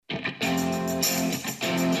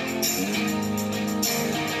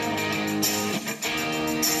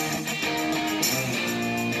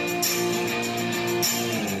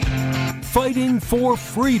Fighting for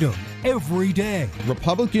freedom every day.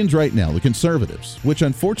 Republicans right now, the conservatives, which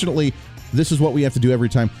unfortunately, this is what we have to do every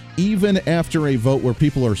time, even after a vote where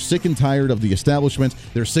people are sick and tired of the establishment,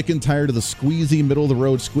 they're sick and tired of the squeezy,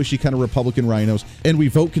 middle-of-the-road, squishy kind of Republican rhinos, and we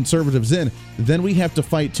vote conservatives in, then we have to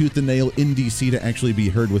fight tooth and nail in D.C. to actually be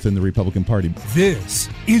heard within the Republican Party. This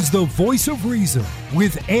is the Voice of Reason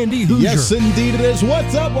with Andy Hoosier. Yes, indeed it is.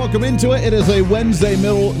 What's up? Welcome into it. It is a Wednesday,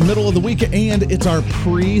 middle of the week, and it's our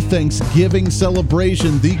pre-Thanksgiving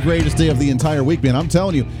celebration, the greatest day of the entire week, man. I'm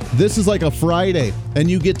telling you, this is like a Friday,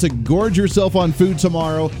 and you get to gorge yourself on food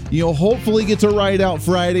tomorrow. You'll hopefully get to ride out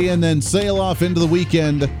Friday and then sail off into the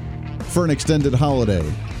weekend for an extended holiday.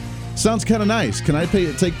 Sounds kind of nice. Can I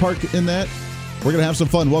take part in that? We're going to have some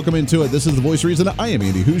fun. Welcome into it. This is The Voice of Reason. I am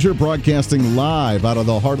Andy Hoosier, broadcasting live out of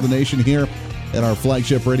the heart of the nation here at our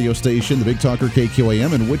flagship radio station, the Big Talker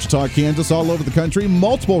KQAM in Wichita, Kansas, all over the country.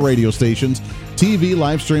 Multiple radio stations, TV,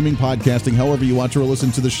 live streaming, podcasting, however you watch or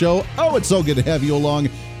listen to the show. Oh, it's so good to have you along.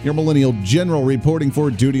 Your Millennial General reporting for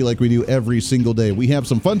duty like we do every single day. We have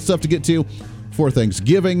some fun stuff to get to for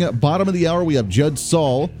Thanksgiving. Bottom of the hour, we have Judd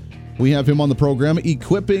Saul. We have him on the program,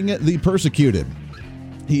 Equipping the Persecuted.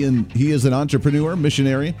 He is an entrepreneur,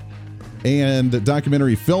 missionary, and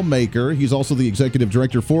documentary filmmaker. He's also the executive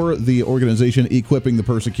director for the organization Equipping the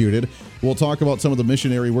Persecuted. We'll talk about some of the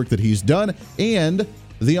missionary work that he's done and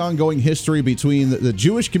the ongoing history between the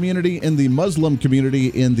Jewish community and the Muslim community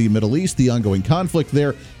in the Middle East, the ongoing conflict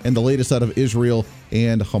there, and the latest out of Israel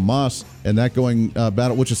and Hamas, and that going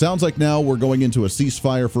battle, which it sounds like now we're going into a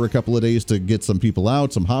ceasefire for a couple of days to get some people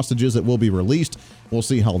out, some hostages that will be released. We'll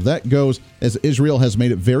see how that goes, as Israel has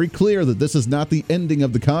made it very clear that this is not the ending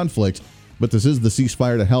of the conflict, but this is the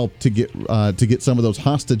ceasefire to help to get some of those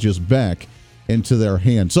hostages back into their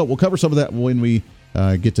hands. So we'll cover some of that when we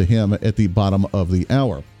get to him at the bottom of the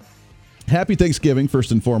hour. Happy Thanksgiving,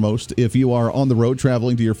 first and foremost. If you are on the road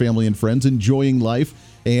traveling to your family and friends, enjoying life,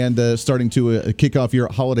 and starting to kick off your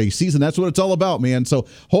holiday season, that's what it's all about, man. So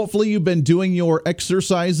hopefully you've been doing your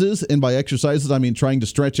exercises, and by exercises, I mean trying to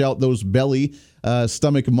stretch out those belly,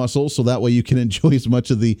 stomach muscles, so that way you can enjoy as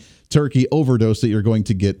much of the turkey overdose that you're going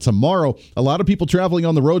to get tomorrow. A lot of people traveling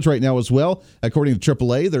on the roads right now as well. According to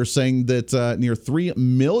AAA, they're saying that near 3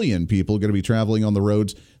 million people are going to be traveling on the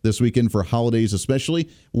roads this weekend for holidays, especially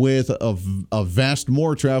with a vast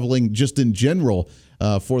more traveling just in general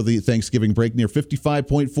for the Thanksgiving break. Near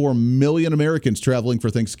 55.4 million Americans traveling for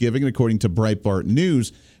Thanksgiving, according to Breitbart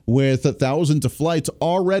News, with thousands of flights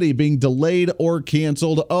already being delayed or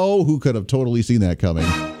canceled. Oh, who could have totally seen that coming?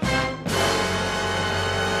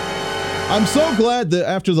 I'm so glad that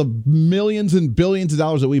after the millions and billions of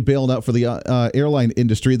dollars that we bailed out for the airline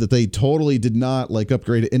industry, that they totally did not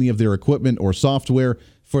upgrade any of their equipment or software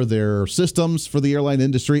for their systems for the airline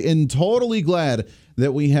industry, and totally glad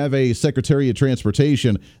that we have a Secretary of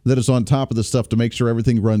Transportation that is on top of this stuff to make sure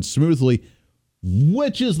everything runs smoothly,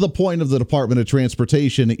 which is the point of the Department of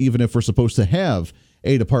Transportation, even if we're supposed to have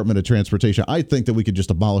a Department of Transportation. I think that we could just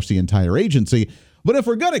abolish the entire agency. But if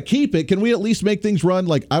we're going to keep it, can we at least make things run,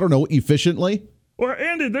 efficiently? Well,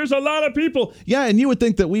 Andy, there's a lot of people. Yeah, and you would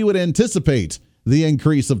think that we would anticipate the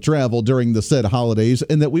increase of travel during the said holidays,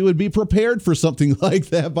 and that we would be prepared for something like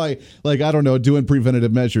that by, doing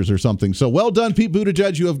preventative measures or something. So well done, Pete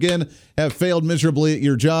Buttigieg. You again have failed miserably at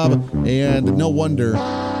your job, and no wonder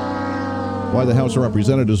why the House of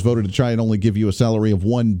Representatives voted to try and only give you a salary of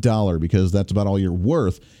 $1, because that's about all you're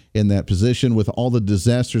worth in that position, with all the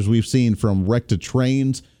disasters we've seen, from wrecked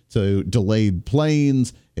trains to delayed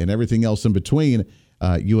planes and everything else in between.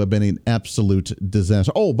 You have been an absolute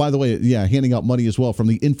disaster. Oh, by the way, handing out money as well from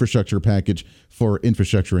the infrastructure package for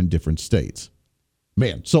infrastructure in different states.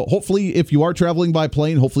 Man, so hopefully if you are traveling by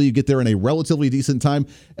plane, hopefully you get there in a relatively decent time,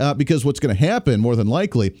 because what's going to happen, more than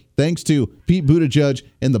likely, thanks to Pete Buttigieg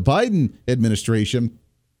and the Biden administration,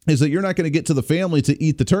 is that you're not going to get to the family to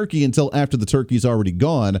eat the turkey until after the turkey's already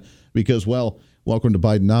gone, because, well, welcome to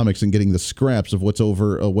Bidenomics and getting the scraps of what's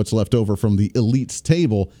left over from the elite's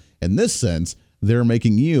table. In this sense, they're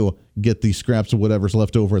making you get the scraps of whatever's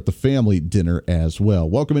left over at the family dinner as well.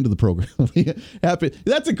 Welcome into the program. Happy.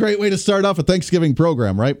 That's a great way to start off a Thanksgiving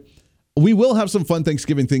program, right? We will have some fun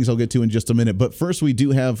Thanksgiving things I'll get to in just a minute. But first, we do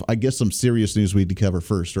have, I guess, some serious news we need to cover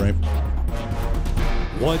first, right?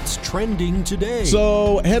 What's trending today?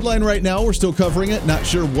 So, headline right now, we're still covering it. Not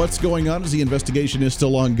sure what's going on as the investigation is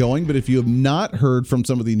still ongoing. But if you have not heard from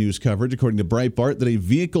some of the news coverage, according to Breitbart, that a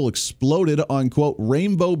vehicle exploded on, quote,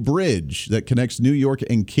 Rainbow Bridge that connects New York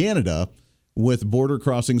and Canada, with border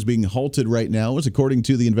crossings being halted right now, as according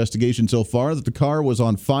to the investigation so far, that the car was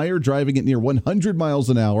on fire, driving at near 100 miles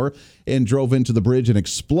an hour, and drove into the bridge and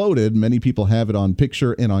exploded. Many people have it on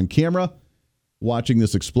picture and on camera watching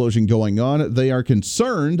this explosion going on. They are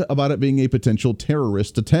concerned about it being a potential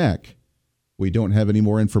terrorist attack. We don't have any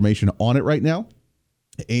more information on it right now.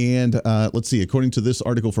 And let's see, according to this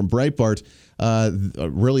article from Breitbart,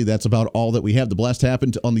 really that's about all that we have. The blast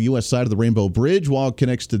happened on the U.S. side of the Rainbow Bridge, while it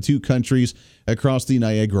connects to two countries across the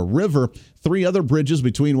Niagara River. 3 other bridges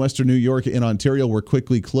between Western New York and Ontario were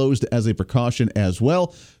quickly closed as a precaution as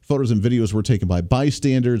well. Photos and videos were taken by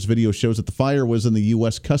bystanders. Video shows that the fire was in the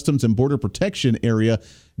U.S. Customs and Border Protection area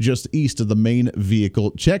just east of the main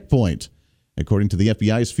vehicle checkpoint. According to the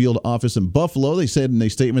FBI's field office in Buffalo, they said in a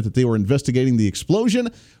statement that they were investigating the explosion,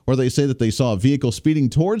 or they say that they saw a vehicle speeding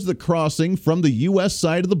towards the crossing from the U.S.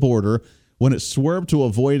 side of the border when it swerved to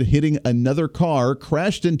avoid hitting another car,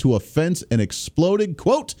 crashed into a fence, and exploded.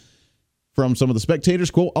 Quote from some of the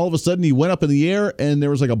spectators, quote, all of a sudden he went up in the air and there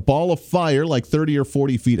was like a ball of fire like 30 or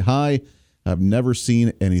 40 feet high. I've never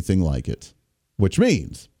seen anything like it, which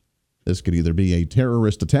means this could either be a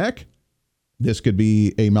terrorist attack, this could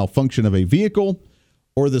be a malfunction of a vehicle,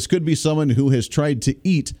 or this could be someone who has tried to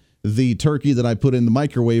eat the turkey that I put in the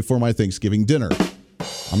microwave for my Thanksgiving dinner.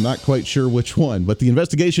 I'm not quite sure which one, but the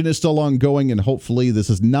investigation is still ongoing, and hopefully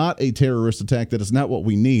this is not a terrorist attack. That is not what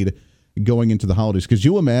we need going into the holidays. Because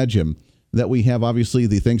you imagine that we have, obviously,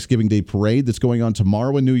 the Thanksgiving Day parade that's going on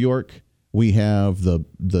tomorrow in New York. We have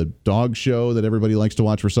the dog show that everybody likes to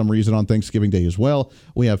watch for some reason on Thanksgiving Day as well.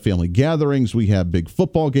 We have family gatherings. We have big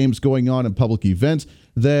football games going on and public events,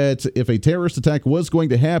 that if a terrorist attack was going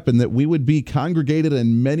to happen, that we would be congregated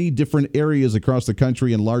in many different areas across the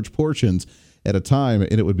country in large portions at a time.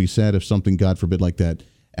 And it would be sad if something, God forbid, like that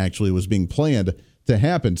actually was being planned to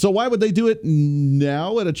happen. So why would they do it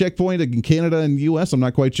now at a checkpoint in Canada and U.S.? I'm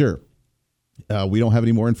not quite sure. We don't have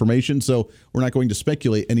any more information, so we're not going to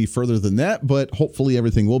speculate any further than that, but hopefully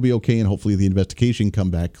everything will be okay, and hopefully the investigation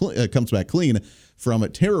comes back clean from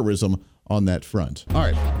terrorism on that front. All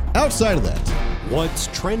right, outside of that, what's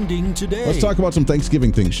trending today? Let's talk about some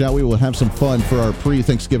Thanksgiving things, shall we? We'll have some fun for our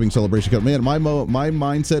pre-Thanksgiving celebration. Man, my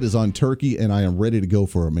mindset is on turkey, and I am ready to go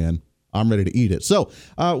for it, man. I'm ready to eat it. So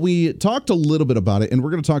we talked a little bit about it, and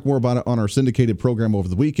we're going to talk more about it on our syndicated program over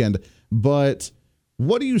the weekend, but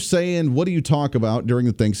what do you say and what do you talk about during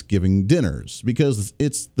the Thanksgiving dinners? Because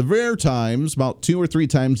it's the rare times, about 2 or 3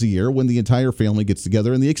 times a year, when the entire family gets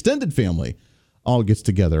together and the extended family all gets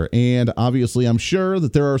together. And obviously, I'm sure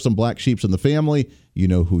that there are some black sheeps in the family. You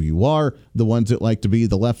know who you are. The ones that like to be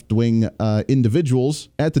the left-wing individuals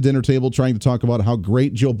at the dinner table trying to talk about how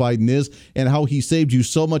great Joe Biden is and how he saved you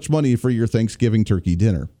so much money for your Thanksgiving turkey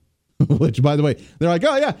dinner. Which, by the way, they're like,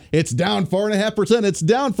 oh, yeah, it's down 4.5%. It's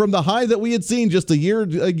down from the high that we had seen just a year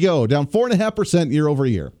ago, down 4.5% year over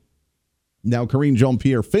year. Now, Karine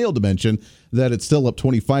Jean-Pierre failed to mention that it's still up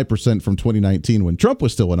 25% from 2019 when Trump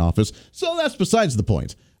was still in office. So that's besides the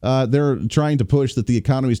point. They're trying to push that the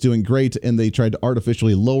economy is doing great, and they tried to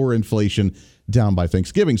artificially lower inflation down by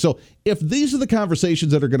Thanksgiving. So if these are the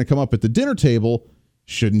conversations that are going to come up at the dinner table,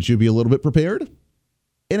 shouldn't you be a little bit prepared?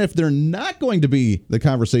 And if they're not going to be the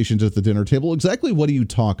conversations at the dinner table, exactly what do you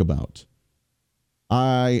talk about?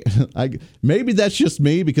 I maybe that's just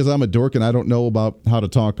me because I'm a dork and I don't know about how to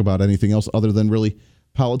talk about anything else other than really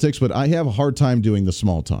politics, but I have a hard time doing the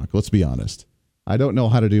small talk. Let's be honest. I don't know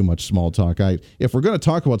how to do much small talk. If we're going to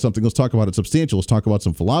talk about something, let's talk about it substantial. Let's talk about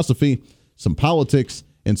some philosophy, some politics,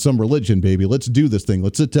 and some religion, baby. Let's do this thing.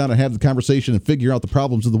 Let's sit down and have the conversation and figure out the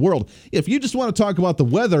problems of the world. If you just want to talk about the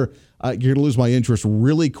weather, you're going to lose my interest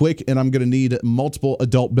really quick, and I'm going to need multiple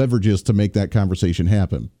adult beverages to make that conversation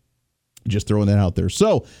happen. Just throwing that out there.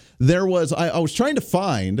 So there was, I was trying to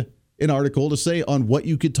find an article to say on what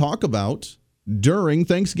you could talk about during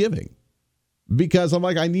Thanksgiving, because I'm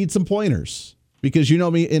like, I need some pointers, because you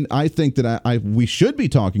know me, and I think that we should be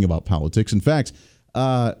talking about politics. In fact,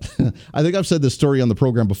 I think I've said this story on the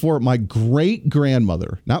program before. My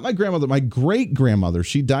great-grandmother, not my grandmother, my great-grandmother,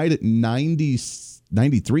 she died at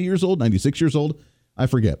 93 years old, 96 years old. I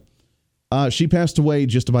forget. She passed away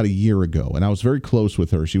just about a year ago, and I was very close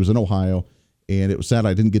with her. She was in Ohio, and it was sad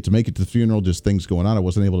I didn't get to make it to the funeral, just things going on. I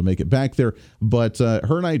wasn't able to make it back there, but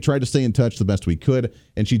her and I tried to stay in touch the best we could,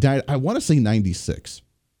 and she died, I want to say 96.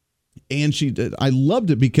 And I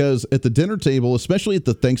loved it because at the dinner table, especially at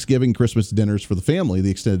the Thanksgiving, Christmas dinners for the family,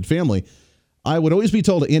 the extended family, I would always be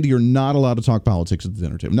told, Andy, you're not allowed to talk politics at the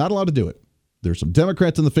dinner table. Not allowed to do it. There's some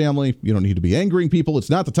Democrats in the family. You don't need to be angering people. It's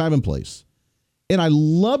not the time and place. And I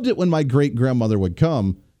loved it when my great-grandmother would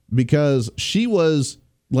come because she was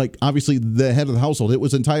like obviously the head of the household. It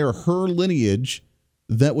was entire her lineage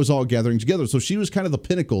that was all gathering together. So she was kind of the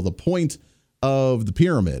pinnacle, the point of the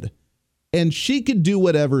pyramid. And she could do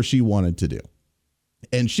whatever she wanted to do.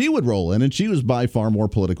 And she would roll in, and she was by far more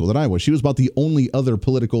political than I was. She was about the only other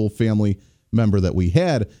political family member that we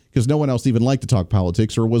had, because no one else even liked to talk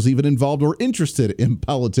politics or was even involved or interested in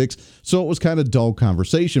politics. So it was kind of dull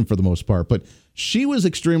conversation for the most part. But she was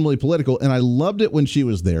extremely political, and I loved it when she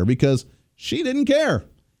was there because she didn't care.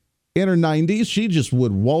 In her 90s, she just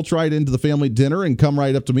would waltz right into the family dinner and come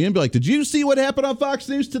right up to me and be like, "Did you see what happened on Fox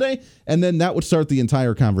News today?" And then that would start the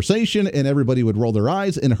entire conversation, and everybody would roll their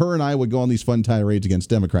eyes, and her and I would go on these fun tirades against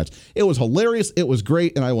Democrats. It was hilarious. It was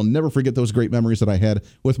great, and I will never forget those great memories that I had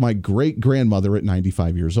with my great-grandmother at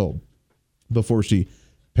 95 years old before she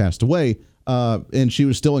passed away. And she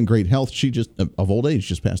was still in great health. She just, of old age,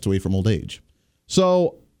 just passed away from old age.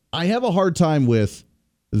 So I have a hard time with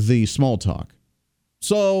the small talk.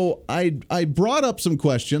 So I brought up some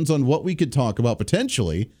questions on what we could talk about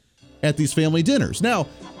potentially at these family dinners. Now,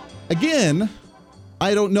 again,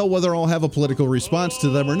 I don't know whether I'll have a political response to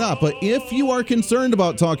them or not, but if you are concerned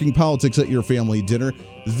about talking politics at your family dinner,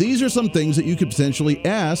 these are some things that you could potentially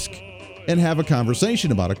ask and have a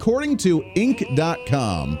conversation about. According to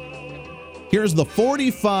Inc.com, here's the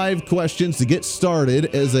 45 questions to get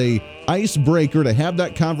started as a icebreaker to have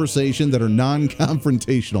that conversation that are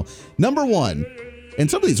non-confrontational. Number one, and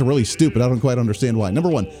some of these are really stupid. I don't quite understand why. Number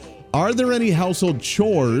one, are there any household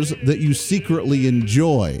chores that you secretly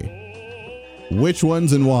enjoy? Which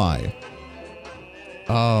ones and why?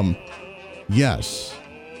 Yes,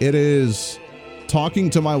 it is talking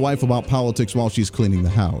to my wife about politics while she's cleaning the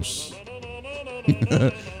house.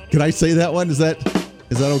 Can I say that one? Is that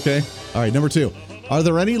okay? All right, number two, are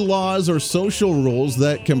there any laws or social rules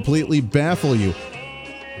that completely baffle you?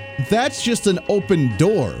 That's just an open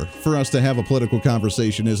door for us to have a political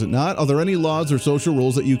conversation, is it not? Are there any laws or social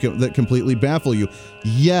rules that completely baffle you?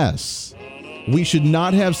 Yes. We should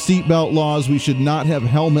not have seatbelt laws. We should not have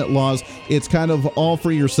helmet laws. It's kind of all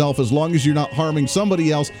for yourself. As long as you're not harming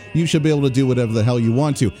somebody else, you should be able to do whatever the hell you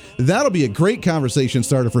want to. That'll be a great conversation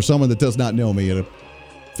starter for someone that does not know me at a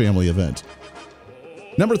family event.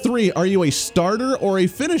 Number three, are you a starter or a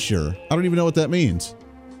finisher? I don't even know what that means.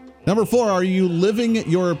 Number four, are you living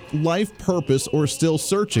your life purpose or still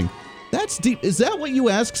searching? That's deep. Is that what you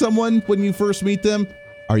ask someone when you first meet them?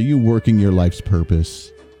 Are you working your life's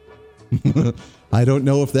purpose? I don't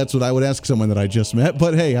know if that's what I would ask someone that I just met,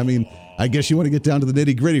 but hey, I mean, I guess you want to get down to the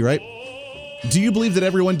nitty-gritty, right? Do you believe that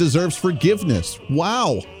everyone deserves forgiveness?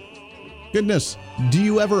 Wow. Goodness. Do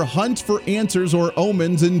you ever hunt for answers or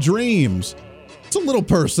omens in dreams? It's a little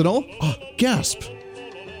personal. Oh, gasp.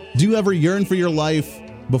 Do you ever yearn for your life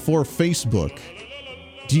before Facebook?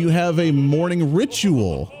 Do you have a morning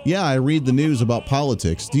ritual? Yeah, I read the news about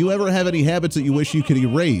politics. Do you ever have any habits that you wish you could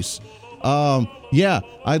erase? Yeah,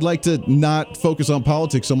 I'd like to not focus on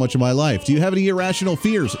politics so much in my life. Do you have any irrational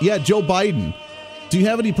fears? Yeah, Joe Biden. Do you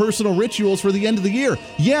have any personal rituals for the end of the year?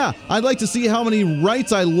 Yeah, I'd like to see how many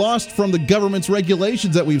rights I lost from the government's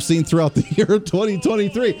regulations that we've seen throughout the year of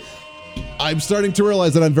 2023. I'm starting to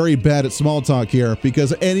realize that I'm very bad at small talk here,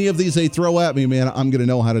 because any of these they throw at me, man, I'm going to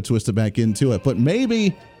know how to twist it back into it. But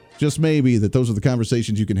maybe, just maybe, that those are the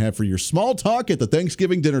conversations you can have for your small talk at the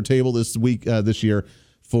Thanksgiving dinner table this week, this year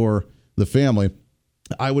for the family.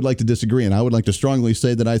 I would like to disagree, and I would like to strongly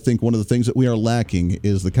say that I think one of the things that we are lacking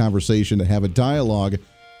is the conversation to have a dialogue,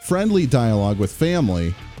 friendly dialogue with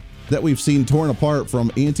family that we've seen torn apart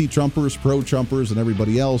from anti-Trumpers, pro-Trumpers, and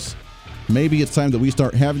everybody else. Maybe it's time that we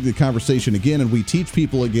start having the conversation again, and we teach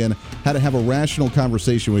people again how to have a rational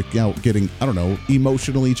conversation without getting, I don't know,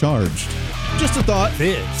 emotionally charged. Just a thought.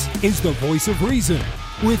 This is the Voice of Reason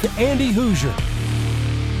with Andy Hoosier.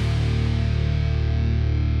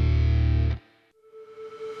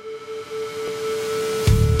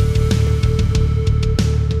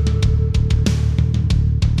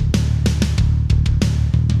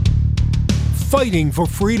 Fighting for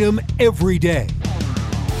freedom every day.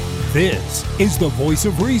 This is the Voice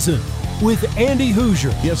of Reason with Andy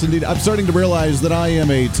Hoosier. Yes, indeed. I'm starting to realize that I am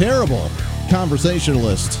a terrible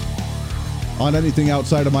conversationalist on anything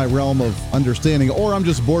outside of my realm of understanding, or I'm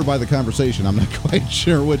just bored by the conversation. I'm not quite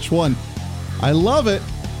sure which one. I love it,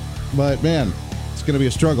 but man, it's going to be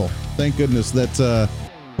a struggle. Thank goodness that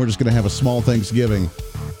we're just going to have a small Thanksgiving.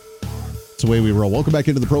 It's the way we roll. Welcome back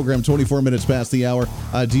into the program, 24 minutes past the hour.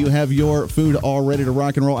 Do you have your food all ready to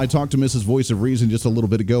rock and roll? I talked to Mrs. Voice of Reason just a little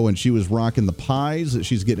bit ago, and she was rocking the pies.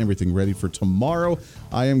 She's getting everything ready for tomorrow.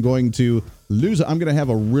 I am going to lose. I'm going to have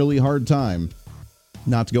a really hard time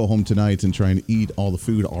not to go home tonight and try and eat all the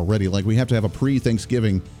food already. Like, we have to have a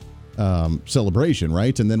pre-Thanksgiving celebration,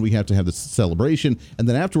 right? And then we have to have the celebration. And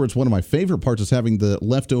then afterwards, one of my favorite parts is having the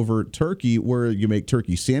leftover turkey, where you make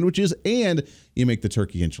turkey sandwiches and you make the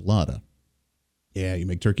turkey enchilada. Yeah, you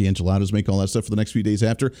make turkey enchiladas, make all that stuff for the next few days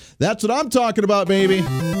after. That's what I'm talking about, baby.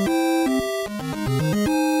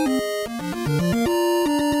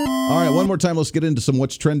 All right, one more time, let's get into some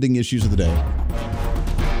what's trending issues of the day.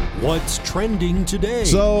 What's trending today?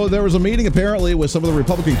 So there was a meeting apparently with some of the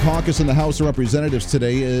Republican caucus in the House of Representatives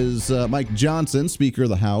today. Mike Johnson, Speaker of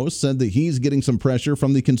the House, said that he's getting some pressure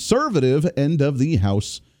from the conservative end of the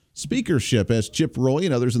House speakership, as Chip Roy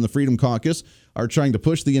and others in the Freedom Caucus are trying to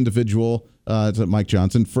push the individual, to Mike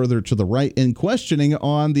Johnson, further to the right in questioning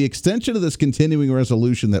on the extension of this continuing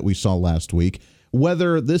resolution that we saw last week,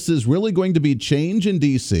 whether this is really going to be change in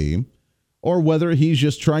D.C., or whether he's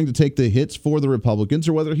just trying to take the hits for the Republicans,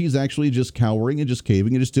 or whether he's actually just cowering and just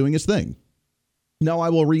caving and just doing his thing. Now, I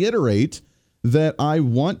will reiterate that I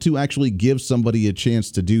want to actually give somebody a chance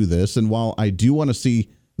to do this. And while I do want to see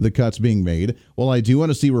the cuts being made, while I do want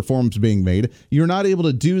to see reforms being made, you're not able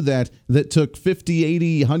to do that took 50,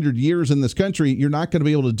 80, 100 years in this country. You're not going to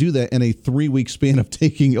be able to do that in a 3-week span of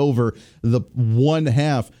taking over the one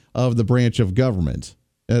half of the branch of government,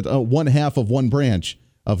 one half of one branch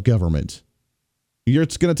of government.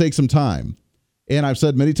 It's going to take some time. And I've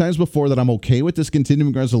said many times before that I'm okay with this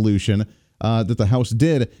continuing resolution that the House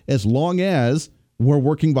did, as long as we're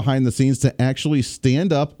working behind the scenes to actually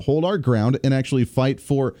stand up, hold our ground, and actually fight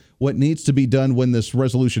for what needs to be done when this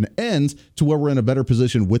resolution ends, to where we're in a better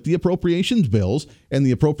position with the appropriations bills, and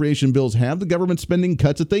the appropriation bills have the government spending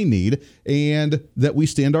cuts that they need, and that we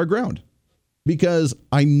stand our ground. Because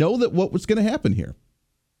I know that what was going to happen here,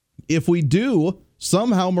 if we do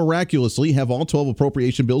somehow miraculously have all 12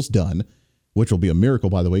 appropriation bills done, which will be a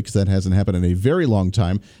miracle, by the way, because that hasn't happened in a very long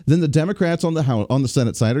time, then the Democrats on the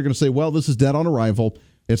Senate side are going to say, well, this is dead on arrival.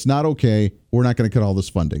 It's not okay. We're not going to cut all this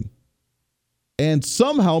funding. And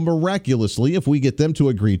somehow, miraculously, if we get them to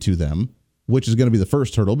agree to them, which is going to be the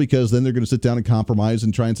first hurdle, because then they're going to sit down and compromise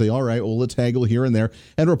and try and say, all right, well, let's haggle here and there.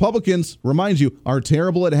 And Republicans, remind you, are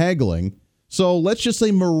terrible at haggling. So let's just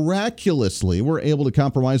say miraculously we're able to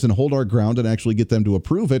compromise and hold our ground and actually get them to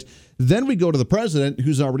approve it. Then we go to the president,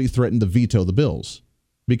 who's already threatened to veto the bills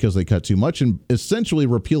because they cut too much and essentially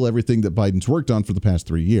repeal everything that Biden's worked on for the past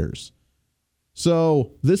 3 years.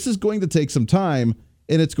 So this is going to take some time,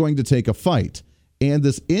 and it's going to take a fight. And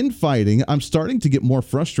this infighting, I'm starting to get more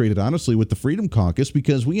frustrated, honestly, with the Freedom Caucus,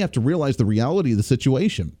 because we have to realize the reality of the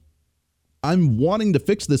situation. I'm wanting to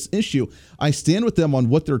fix this issue. I stand with them on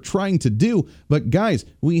what they're trying to do. But guys,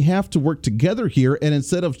 we have to work together here. And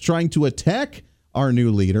instead of trying to attack our new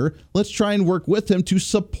leader, let's try and work with him to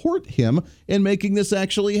support him in making this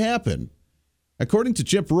actually happen. According to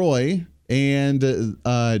Chip Roy and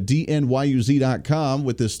DNYUZ.com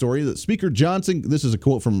with this story, that Speaker Johnson, this is a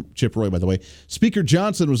quote from Chip Roy, by the way, Speaker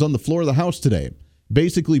Johnson was on the floor of the House today,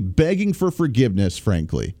 basically begging for forgiveness,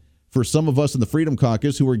 frankly, for some of us in the Freedom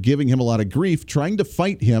Caucus who are giving him a lot of grief, trying to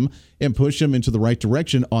fight him and push him into the right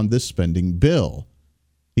direction on this spending bill.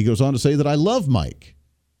 He goes on to say that I love Mike,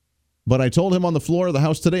 but I told him on the floor of the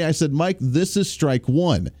House today, I said, Mike, this is strike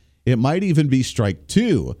one. It might even be strike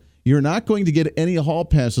two. You're not going to get any hall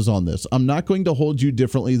passes on this. I'm not going to hold you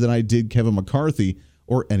differently than I did Kevin McCarthy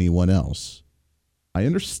or anyone else. I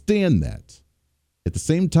understand that. At the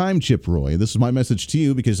same time, Chip Roy, this is my message to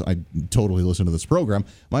you, because I totally listen to this program.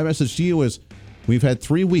 My message to you is we've had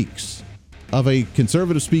 3 weeks of a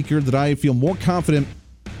conservative speaker that I feel more confident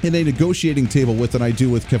in a negotiating table with than I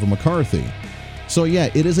do with Kevin McCarthy. So,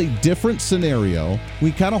 yeah, it is a different scenario.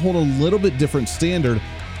 We kind of hold a little bit different standard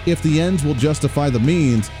if the ends will justify the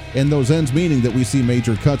means, and those ends meaning that we see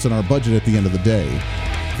major cuts in our budget at the end of the day.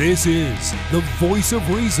 This is the Voice of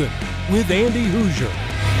Reason with Andy Hoosier.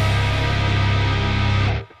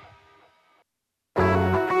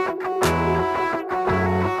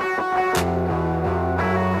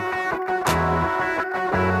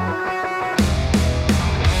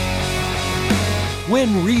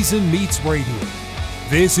 When Reason meets radio.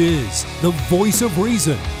 This is the Voice of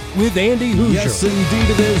Reason with Andy Hoosier. Yes, indeed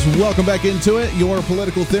it is. Welcome back into it. Your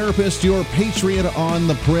political therapist, your patriot on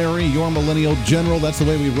the prairie, your millennial general. That's the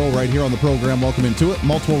way we roll right here on the program. Welcome into it.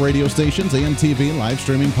 Multiple radio stations, AM, TV, live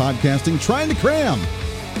streaming, podcasting, trying to cram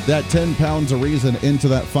that 10 pounds of reason into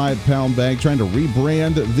that 5-pound bag, trying to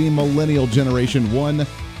rebrand the millennial generation, one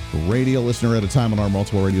radio listener at a time on our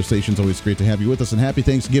multiple radio stations. Always great to have you with us, and happy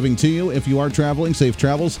Thanksgiving to you. If you are traveling, safe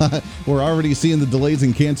travels. We're already seeing the delays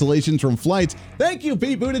and cancellations from flights. Thank you,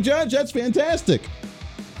 Pete Buttigieg. That's fantastic.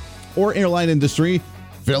 Or airline industry.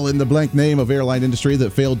 fill in the blank name of airline industry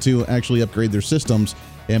that failed to actually upgrade their systems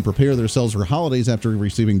and prepare themselves for holidays after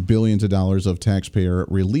receiving billions of dollars of taxpayer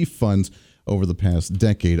relief funds over the past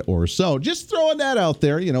decade or so. Just throwing that out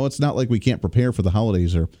there. It's not like we can't prepare for the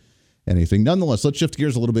holidays or anything. Nonetheless, let's shift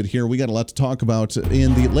gears a little bit here. We got a lot to talk about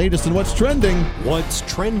in the latest and what's trending. What's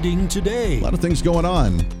trending today? A lot of things going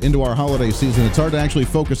on into our holiday season. It's hard to actually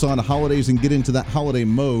focus on holidays and get into that holiday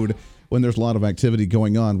mode when there's a lot of activity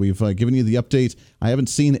going on. We've given you the update. I haven't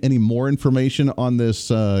seen any more information on this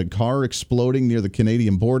car exploding near the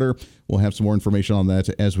Canadian border. We'll have some more information on that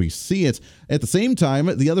as we see it. At the same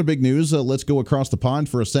time, the other big news, let's go across the pond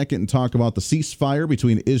for a second and talk about the ceasefire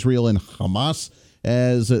between Israel and Hamas,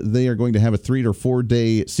 as they are going to have a 3 or 4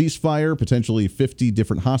 day ceasefire, potentially 50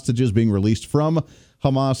 different hostages being released from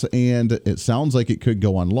Hamas, and it sounds like it could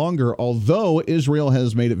go on longer, although Israel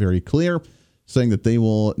has made it very clear, saying that they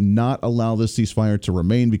will not allow this ceasefire to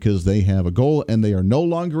remain because they have a goal and they are no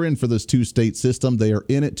longer in for this two-state system. They are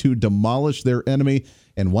in it to demolish their enemy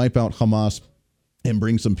and wipe out Hamas and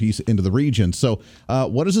bring some peace into the region. So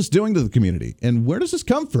what is this doing to the community? And where does this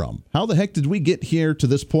come from? How the heck did we get here to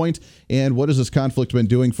this point? And what has this conflict been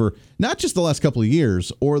doing for not just the last couple of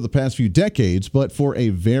years or the past few decades, but for a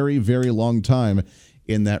very, very long time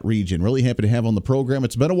in that region? Really happy to have on the program.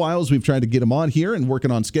 It's been a while as we've tried to get him on here and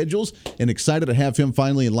working on schedules, and excited to have him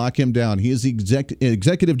finally and lock him down. He is the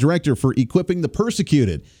executive director for Equipping the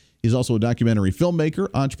Persecuted. He's also a documentary filmmaker,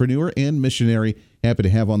 entrepreneur, and missionary. Happy to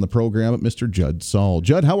have on the program Mr. Judd Saul.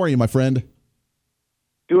 Judd, how are you, my friend?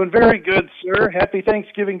 Doing very good, sir. Happy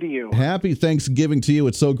Thanksgiving to you. Happy Thanksgiving to you.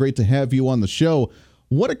 It's so great to have you on the show.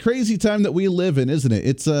 What a crazy time that we live in, isn't it?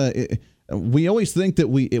 It's we always think that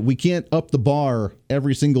we can't up the bar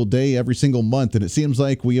every single day, every single month, and it seems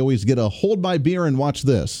like we always get a hold my beer and watch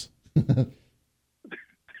this. The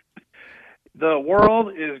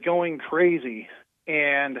world is going crazy.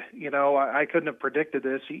 And, I couldn't have predicted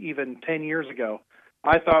this even 10 years ago.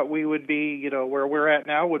 I thought we would be, where we're at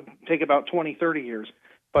now would take about 20, 30 years.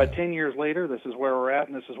 But 10 years later, this is where we're at,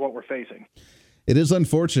 and this is what we're facing. It is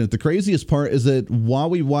unfortunate. The craziest part is that while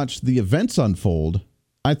we watch the events unfold,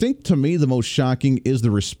 I think to me the most shocking is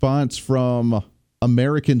the response from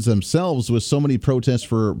Americans themselves, with so many protests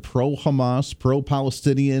for pro-Hamas,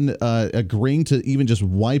 pro-Palestinian, agreeing to even just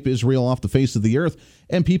wipe Israel off the face of the earth,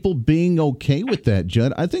 and people being okay with that,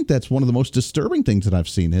 Judd. I think that's one of the most disturbing things that I've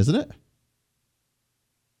seen, isn't it?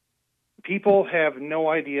 People have no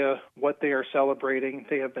idea what they are celebrating.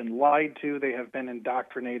 They have been lied to. They have been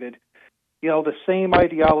indoctrinated. The same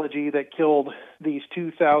ideology that killed these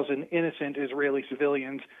 2,000 innocent Israeli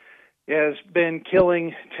civilians has been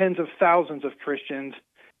killing tens of thousands of Christians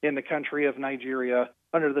in the country of Nigeria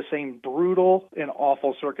under the same brutal and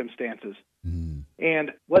awful circumstances. Mm.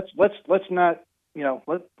 And let's not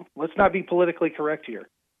be politically correct here.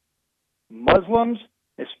 Muslims,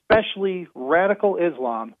 especially radical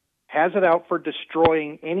Islam, has it out for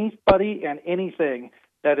destroying anybody and anything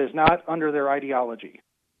that is not under their ideology.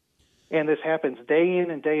 And this happens day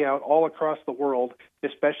in and day out all across the world,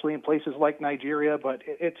 especially in places like Nigeria. But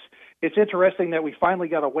it's interesting that we finally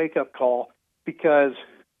got a wake-up call, because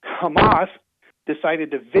Hamas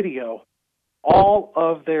decided to video all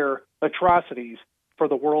of their atrocities for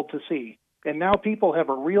the world to see. And now people have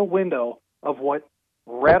a real window of what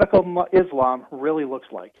radical Islam really looks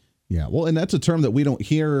like. Yeah, well, and that's a term that we don't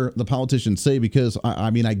hear the politicians say, because I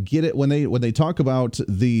get it when they talk about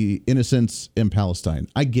the innocents in Palestine.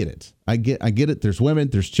 I get it. I get it. There's women,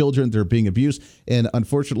 there's children, they're being abused, and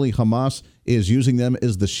unfortunately, Hamas is using them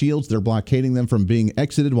as the shields. They're blockading them from being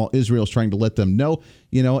exited while Israel's trying to let them know.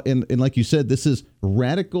 And like you said, this is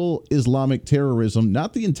radical Islamic terrorism,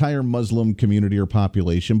 not the entire Muslim community or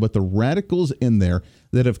population, but the radicals in there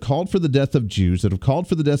that have called for the death of Jews, that have called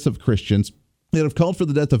for the death of Christians, that have called for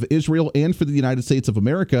the death of Israel and for the United States of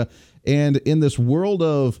America. And in this world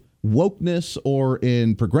of wokeness, or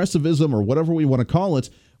in progressivism, or whatever we want to call it,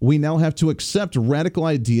 we now have to accept radical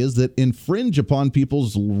ideas that infringe upon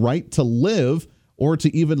people's right to live, or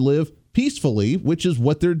to even live peacefully, which is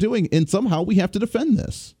what they're doing. And somehow we have to defend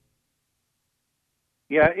this.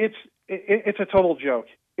 Yeah, it's a total joke.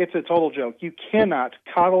 It's a total joke. You cannot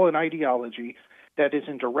coddle an ideology that is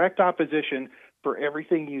in direct opposition for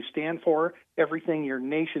everything you stand for, everything your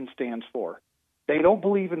nation stands for. They don't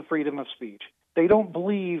believe in freedom of speech. They don't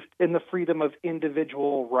believe in the freedom of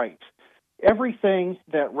individual rights. Everything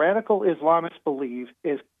that radical Islamists believe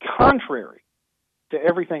is contrary to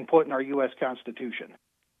everything put in our U.S. Constitution.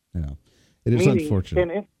 Yeah, it is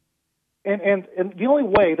unfortunate. And the only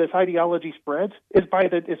way this ideology spreads is by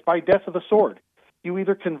death of the sword. You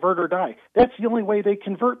either convert or die. That's the only way they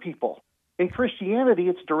convert people. In Christianity,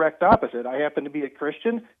 it's direct opposite. I happen to be a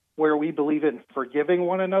Christian where we believe in forgiving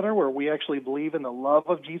one another, where we actually believe in the love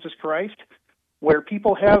of Jesus Christ, where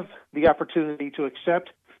people have the opportunity to accept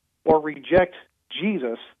or reject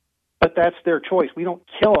Jesus, but that's their choice. We don't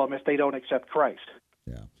kill them if they don't accept Christ.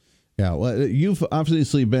 Yeah. Yeah, well, you've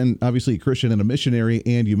obviously been a Christian and a missionary,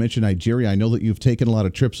 and you mentioned Nigeria. I know that you've taken a lot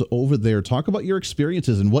of trips over there. Talk about your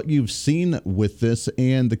experiences and what you've seen with this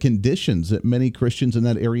and the conditions that many Christians in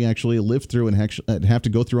that area actually live through and have to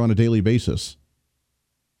go through on a daily basis.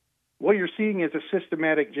 What you're seeing is a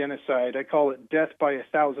systematic genocide. I call it death by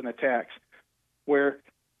 1,000 attacks, where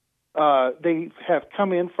they have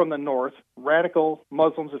come in from the north. Radical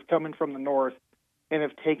Muslims have come in from the north and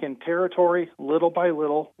have taken territory little by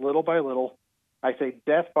little, little by little. I say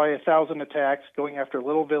death by 1,000 attacks, going after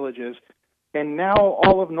little villages. And now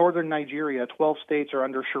all of northern Nigeria, 12 states, are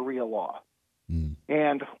under Sharia law.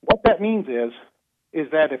 And what that means is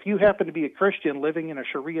that if you happen to be a Christian living in a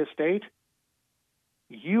Sharia state,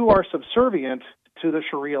 you are subservient to the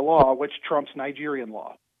Sharia law, which trumps Nigerian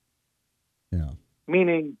law. Yeah.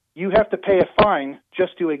 Meaning you have to pay a fine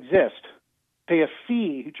just to exist, pay a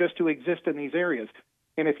fee just to exist in these areas.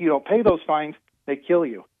 And if you don't pay those fines, they kill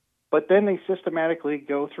you. But then they systematically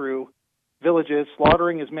go through villages,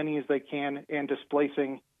 slaughtering as many as they can and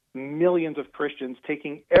displacing millions of Christians,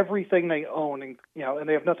 taking everything they own, and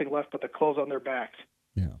they have nothing left but the clothes on their backs.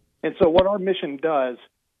 Yeah. And so what our mission does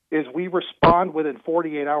is we respond within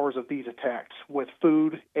 48 hours of these attacks with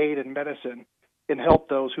food, aid, and medicine, and help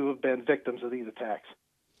those who have been victims of these attacks.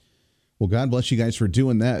 Well, God bless you guys for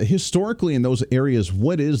doing that. Historically, in those areas,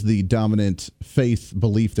 what is the dominant faith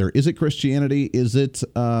belief there? Is it Christianity? Is it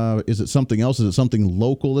something else? Is it something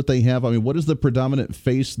local that they have? I mean, what is the predominant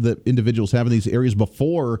faith that individuals have in these areas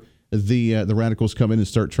before the radicals come in and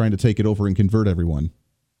start trying to take it over and convert everyone?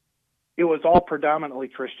 It was all predominantly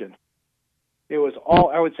Christian. It was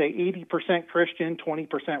all, I would say, 80% Christian,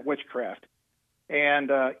 20% witchcraft,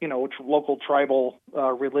 and local tribal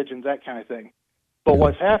religions, that kind of thing. But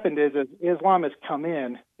what's happened is Islam has come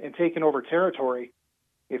in and taken over territory.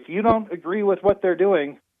 If you don't agree with what they're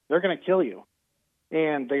doing, they're going to kill you.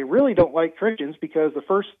 And they really don't like Christians because the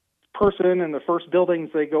first person and the first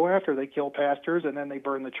buildings they go after, they kill pastors, and then they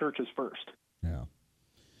burn the churches first. Yeah.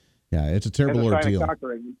 Yeah, it's a terrible ordeal.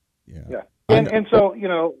 Yeah. And so,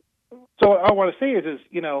 so I want to say is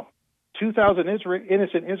 2,000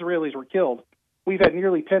 innocent Israelis were killed. We've had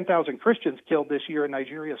nearly 10,000 Christians killed this year in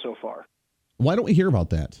Nigeria so far. Why don't we hear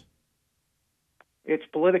about that? It's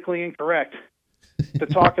politically incorrect to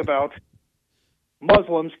talk about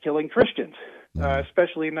Muslims killing Christians,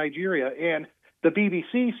 especially in Nigeria. And the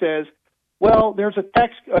BBC says, well, there's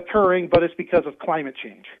attacks occurring, but it's because of climate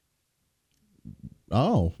change.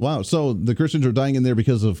 Oh, wow. So the Christians are dying in there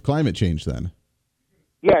because of climate change then?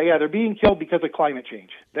 Yeah, they're being killed because of climate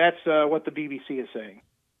change. That's what the BBC is saying.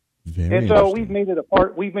 And so we've made it a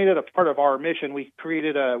part of our mission. We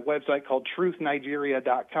created a website called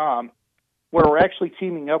truthnigeria.com, where we're actually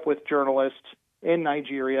teaming up with journalists in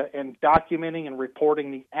Nigeria and documenting and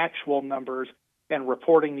reporting the actual numbers and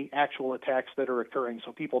reporting the actual attacks that are occurring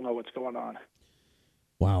so people know what's going on.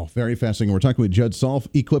 Wow, very fascinating. We're talking with Judd Saul.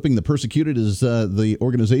 Equipping the Persecuted is the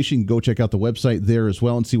organization. Go check out the website there as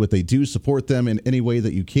well and see what they do. Support them in any way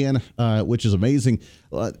that you can, which is amazing.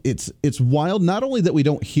 It's wild, not only that we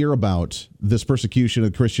don't hear about this persecution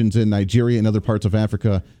of Christians in Nigeria and other parts of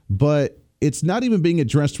Africa, but it's not even being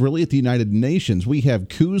addressed really at the United Nations. We have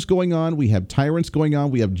coups going on. We have tyrants going on.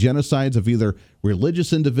 We have genocides of either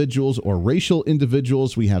religious individuals or racial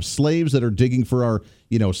individuals. We have slaves that are digging for our,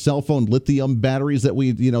 cell phone lithium batteries that we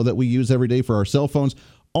use every day for our cell phones.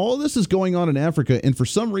 All of this is going on in Africa. And for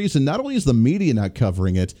some reason, not only is the media not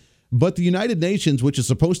covering it, but the United Nations, which is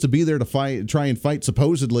supposed to be there to try and fight,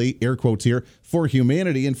 supposedly, air quotes here, for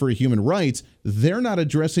humanity and for human rights, they're not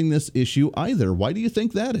addressing this issue either. Why do you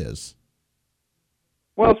think that is?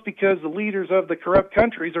 Well, it's because the leaders of the corrupt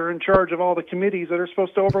countries are in charge of all the committees that are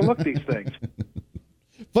supposed to overlook these things.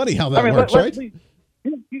 Funny how that works, right?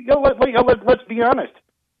 Let's be honest.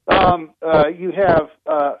 You have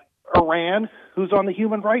Iran, who's on the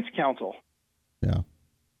Human Rights Council. Yeah.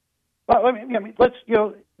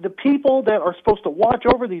 The people that are supposed to watch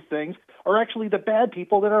over these things are actually the bad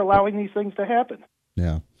people that are allowing these things to happen.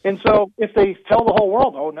 Yeah. And so if they tell the whole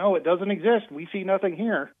world, oh, no, it doesn't exist, we see nothing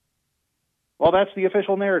here, well, that's the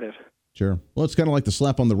official narrative. Sure. Well, it's kind of like the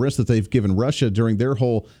slap on the wrist that they've given Russia during their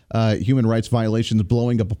whole human rights violations,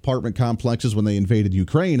 blowing up apartment complexes when they invaded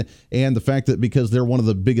Ukraine, and the fact that because they're one of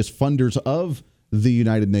the biggest funders of the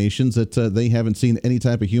United Nations, that they haven't seen any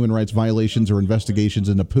type of human rights violations or investigations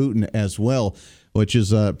into Putin as well. which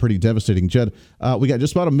is pretty devastating. Judd, we got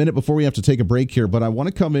just about a minute before we have to take a break here, but I want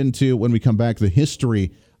to come into, when we come back, the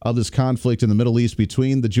history of this conflict in the Middle East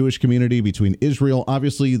between the Jewish community, between Israel,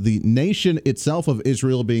 obviously the nation itself of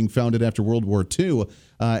Israel being founded after World War II,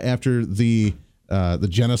 after the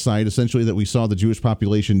genocide, essentially, that we saw the Jewish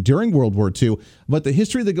population during World War II, but the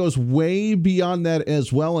history that goes way beyond that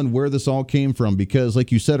as well, and where this all came from, because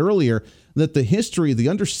like you said earlier, that the history, the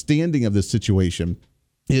understanding of this situation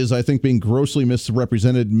is, I think, being grossly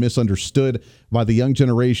misrepresented, misunderstood by the young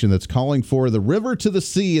generation that's calling for the river to the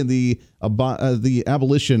sea and the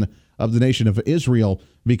abolition of the nation of Israel,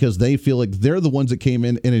 because they feel like they're the ones that came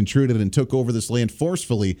in and intruded and took over this land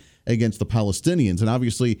forcefully against the Palestinians. And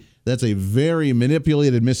obviously, that's a very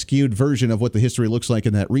manipulated, miscued version of what the history looks like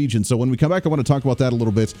in that region. So when we come back, I want to talk about that a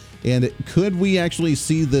little bit. And could we actually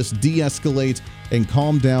see this de-escalate and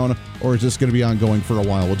calm down, or is this going to be ongoing for a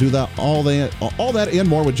while? We'll do that, all that and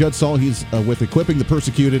more with Judd Saul. He's with Equipping the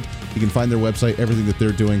Persecuted. You can find their website, everything that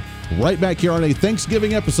they're doing, right back here on a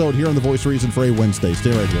Thanksgiving episode here on The Voice of Reason for a Wednesday.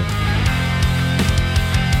 Stay right here.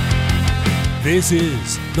 This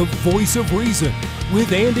is The Voice of Reason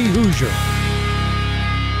with Andy Hoosier.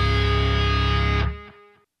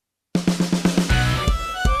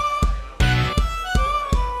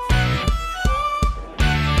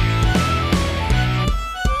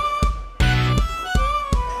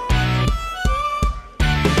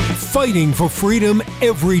 Fighting for freedom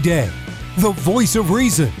every day. The Voice of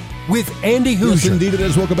Reason with Andy Hoosier. Yes, indeed it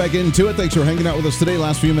is. Welcome back into it. Thanks for hanging out with us today.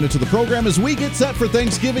 Last few minutes of the program as we get set for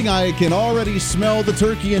Thanksgiving. I can already smell the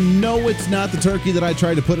turkey, and no, it's not the turkey that I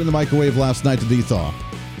tried to put in the microwave last night to thaw.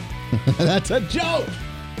 That's a joke.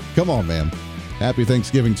 Come on, man. Happy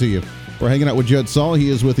Thanksgiving to you. We're hanging out with Judd Saul. He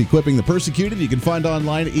is with Equipping the Persecuted. You can find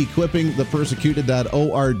online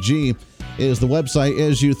equippingthepersecuted.org is the website.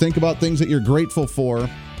 As you think about things that you're grateful for,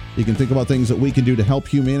 you can think about things that we can do to help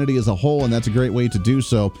humanity as a whole, and that's a great way to do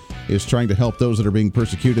so, is trying to help those that are being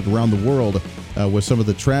persecuted around the world with some of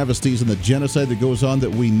the travesties and the genocide that goes on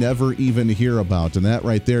that we never even hear about. And that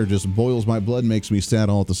right there just boils my blood and makes me sad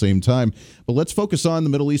all at the same time. But let's focus on the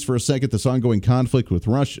Middle East for a second, this ongoing conflict with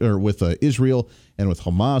Israel and with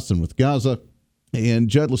Hamas and with Gaza. And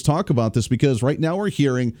Judd, let's talk about this, because right now we're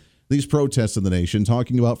hearing these protests in the nation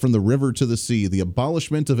talking about from the river to the sea, the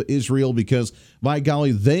abolishment of Israel, because, by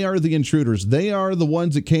golly, they are the intruders. They are the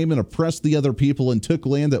ones that came and oppressed the other people and took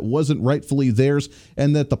land that wasn't rightfully theirs,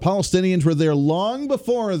 and that the Palestinians were there long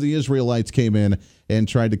before the Israelites came in and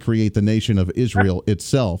tried to create the nation of Israel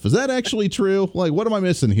itself. Is that actually true? Like, what am I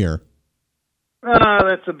missing here?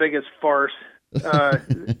 That's the biggest farce.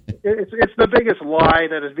 It's the biggest lie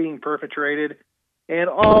that is being perpetrated. And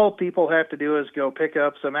all people have to do is go pick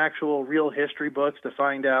up some actual real history books to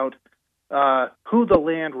find out who the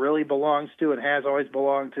land really belongs to and has always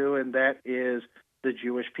belonged to, and that is the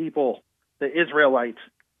Jewish people, the Israelites,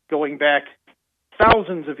 going back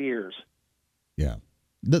thousands of years. Yeah.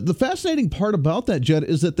 The fascinating part about that, Judd,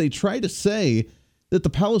 is that they try to say that the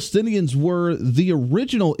Palestinians were the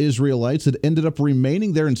original Israelites that ended up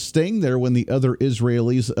remaining there and staying there when the other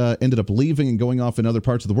Israelis ended up leaving and going off in other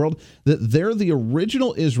parts of the world, that they're the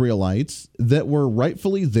original Israelites that were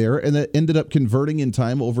rightfully there and that ended up converting in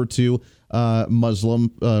time over to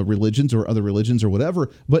Muslim religions or other religions or whatever,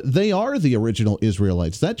 but they are the original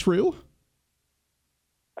Israelites. Is that true?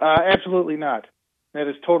 Absolutely not. That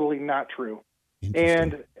is totally not true.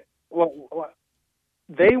 And,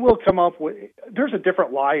 they will come up with, there's a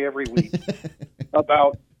different lie every week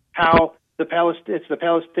about how it's the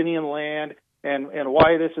Palestinian land and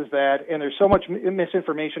why this is that. And there's so much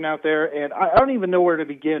misinformation out there. And I don't even know where to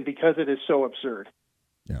begin because it is so absurd.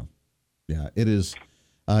 Yeah. Yeah, it is.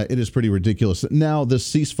 It is pretty ridiculous. Now, the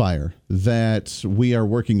ceasefire that we are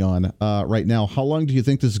working on right now, how long do you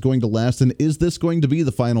think this is going to last? And is this going to be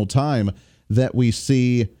the final time that we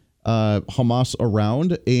see Hamas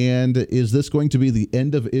around, and is this going to be the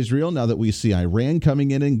end of Israel now that we see Iran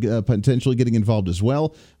coming in and potentially getting involved as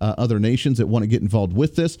well, other nations that want to get involved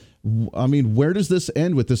with this? I mean, where does this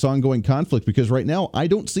end with this ongoing conflict? Because right now, I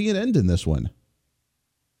don't see an end in this one.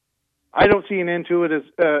 I don't see an end to it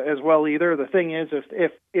as well either. The thing is,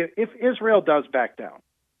 if Israel does back down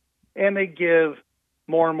and they give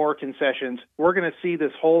more and more concessions, we're going to see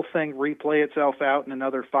this whole thing replay itself out in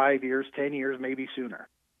another 5 years, 10 years, maybe sooner.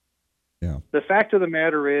 Yeah. The fact of the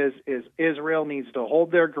matter is Israel needs to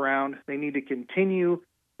hold their ground. They need to continue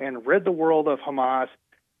and rid the world of Hamas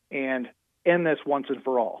and end this once and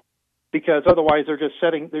for all. Because otherwise they're just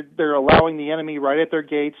they're allowing the enemy right at their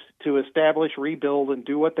gates to establish, rebuild, and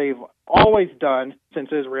do what they've always done since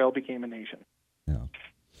Israel became a nation. Yeah.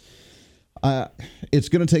 It's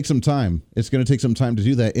going to take some time. It's going to take some time to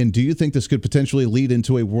do that. And do you think this could potentially lead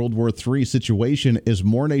into a World War III situation as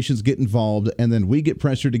more nations get involved and then we get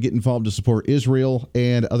pressure to get involved to support Israel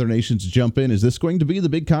and other nations jump in? Is this going to be the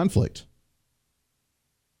big conflict?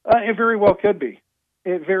 It very well could be.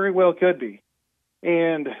 It very well could be.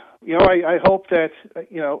 And, I hope that,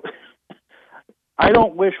 I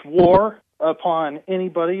don't wish war upon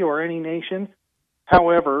anybody or any nation.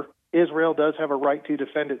 However, Israel does have a right to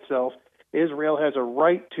defend itself. Israel has a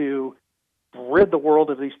right to rid the world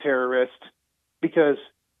of these terrorists because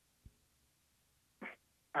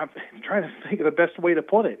I'm trying to think of the best way to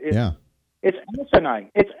put it. It's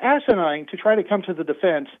asinine. It's asinine to try to come to the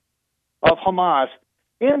defense of Hamas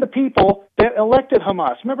and the people that elected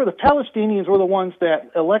Hamas. Remember, the Palestinians were the ones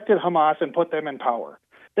that elected Hamas and put them in power.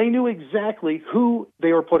 They knew exactly who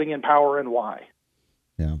they were putting in power and why.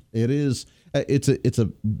 Yeah, it is. It's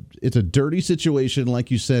a dirty situation,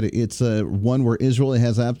 like you said. It's one where Israel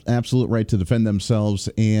has absolute right to defend themselves,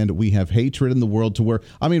 and we have hatred in the world to where,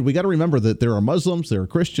 we got to remember that there are Muslims, there are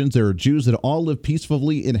Christians, there are Jews that all live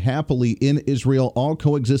peacefully and happily in Israel, all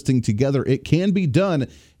coexisting together. It can be done.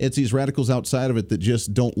 It's these radicals outside of it that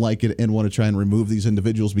just don't like it and want to try and remove these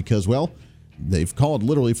individuals because, well, they've called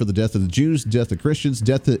literally for the death of the Jews, death of Christians,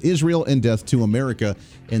 death to Israel, and death to America.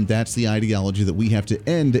 And that's the ideology that we have to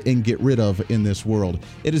end and get rid of in this world.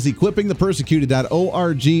 It is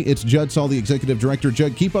equippingthepersecuted.org. It's Judd Saul, the executive director.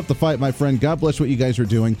 Judd, keep up the fight, my friend. God bless what you guys are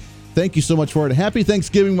doing. Thank you so much for it. Happy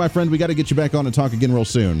Thanksgiving, my friend. We got to get you back on and talk again real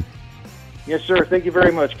soon. Yes, sir. Thank you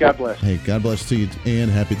very much. God bless. Hey, God bless to you,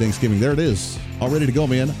 and happy Thanksgiving. There it is. All ready to go,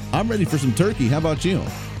 man. I'm ready for some turkey. How about you?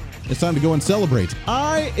 It's time to go and celebrate.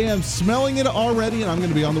 I am smelling it already, and I'm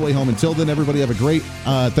going to be on the way home. Until then, everybody have a great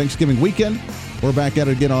Thanksgiving weekend. We're back at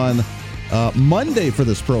it again on Monday for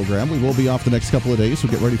this program. We will be off the next couple of days, so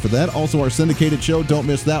get ready for that. Also, our syndicated show, don't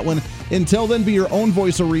miss that one. Until then, be your own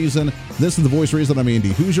voice of reason. This is the Voice of Reason. I'm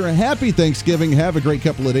Andy Hoosier. Happy Thanksgiving. Have a great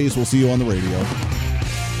couple of days. We'll see you on the radio.